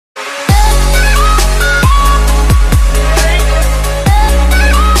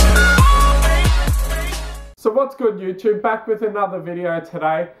What's good, YouTube? Back with another video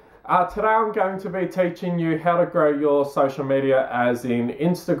today. Today I'm going to be teaching you how to grow your social media, as in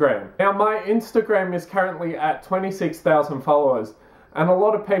Instagram. Now my Instagram is currently at 26,000 followers, and a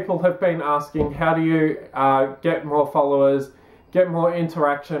lot of people have been asking how do you get more followers, get more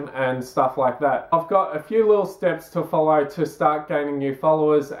interaction and stuff like that. I've got a few little steps to follow to start gaining new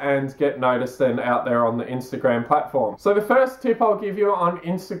followers and get noticed and out there on the Instagram platform. So the first tip I'll give you on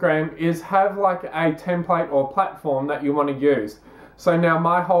Instagram is have like a template or platform that you want to use. So now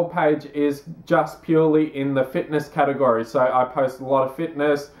my whole page is just purely in the fitness category. So I post a lot of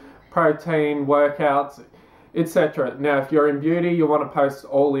fitness, protein, workouts, etc. Now if you're in beauty, you want to post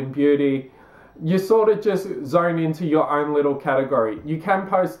all in beauty. You sort of just zone into your own little category. You can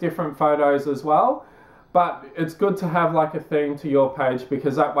post different photos as well, but it's good to have like a theme to your page,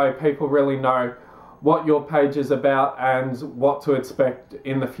 because that way people really know what your page is about and what to expect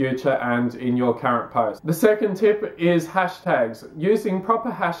in the future and in your current post. The second tip is hashtags. Using proper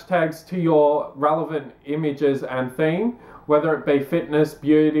hashtags to your relevant images and theme, whether it be fitness,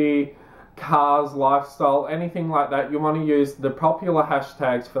 beauty, cars, lifestyle, anything like that, you want to use the popular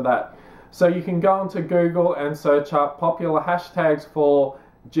hashtags for that. So you can go onto Google and search up popular hashtags for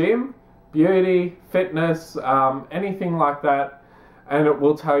gym, beauty, fitness, anything like that, and it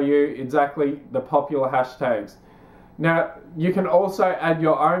will tell you exactly the popular hashtags. Now you can also add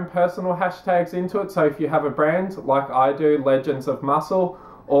your own personal hashtags into it. So if you have a brand like I do, Legends of Muscle,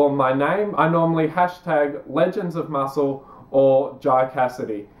 or my name, I normally hashtag Legends of Muscle or Jai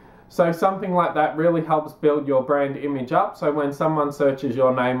Cassidy. So something like that really helps build your brand image up. So when someone searches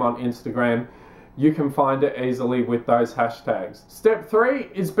your name on Instagram, you can find it easily with those hashtags. Step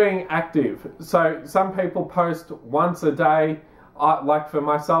 3 is being active. So some people post once a day. Like for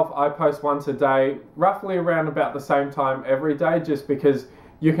myself, I post once a day, roughly around about the same time every day, just because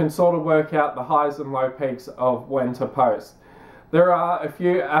you can sort of work out the highs and low peaks of when to post. There are a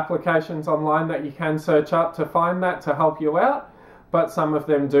few applications online that you can search up to find that to help you out, but some of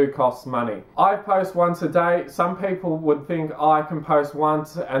them do cost money. I post once a day. Some people would think, oh, I can post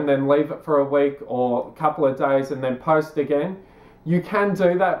once and then leave it for a week or a couple of days and then post again. You can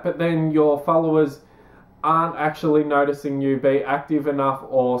do that, but then your followers aren't actually noticing you be active enough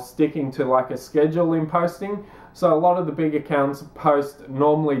or sticking to like a schedule in posting. So a lot of the big accounts post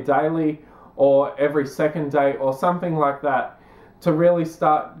normally daily or every second day or something like that, to really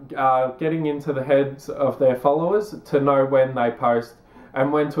start getting into the heads of their followers to know when they post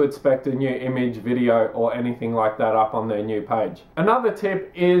and when to expect a new image, video or anything like that up on their new page. Another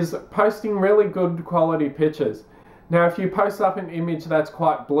tip is posting really good quality pictures. Now if you post up an image that's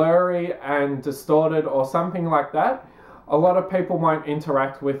quite blurry and distorted or something like that, a lot of people won't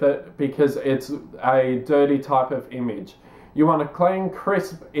interact with it because it's a dirty type of image. You want a clean,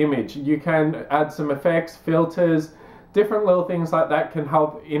 crisp image. You can add some effects, filters, different little things like that can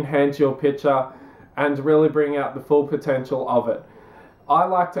help enhance your picture and really bring out the full potential of it. I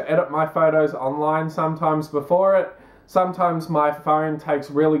like to edit my photos online sometimes before it. Sometimes my phone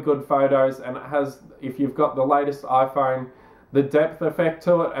takes really good photos and it has, if you've got the latest iPhone, the depth effect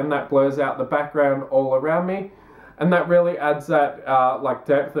to it, and that blurs out the background all around me. And that really adds that like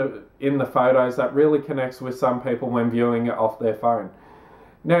depth in the photos that really connects with some people when viewing it off their phone.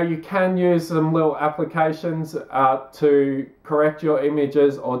 Now you can use some little applications to correct your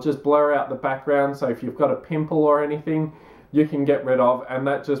images or just blur out the background. So if you've got a pimple or anything, you can get rid of, and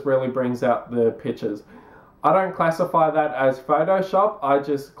that just really brings out the pictures. I don't classify that as Photoshop. I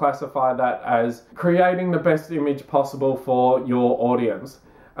just classify that as creating the best image possible for your audience.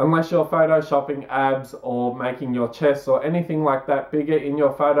 Unless you're photoshopping abs or making your chest or anything like that bigger in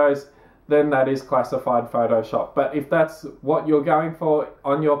your photos, then that is classified Photoshop. But if that's what you're going for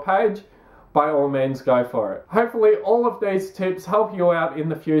on your page, by all means go for it. Hopefully all of these tips help you out in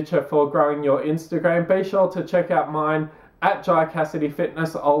the future for growing your Instagram. Be sure to check out mine at Jai Cassidy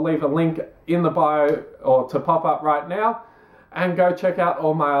Fitness. I'll leave a link in the bio or to pop up right now, and go check out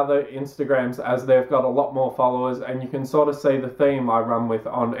all my other Instagrams, as they've got a lot more followers and you can sort of see the theme I run with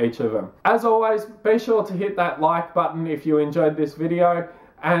on each of them. As always, be sure to hit that like button if you enjoyed this video,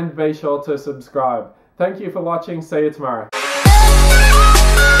 and be sure to subscribe. Thank you for watching. See you tomorrow.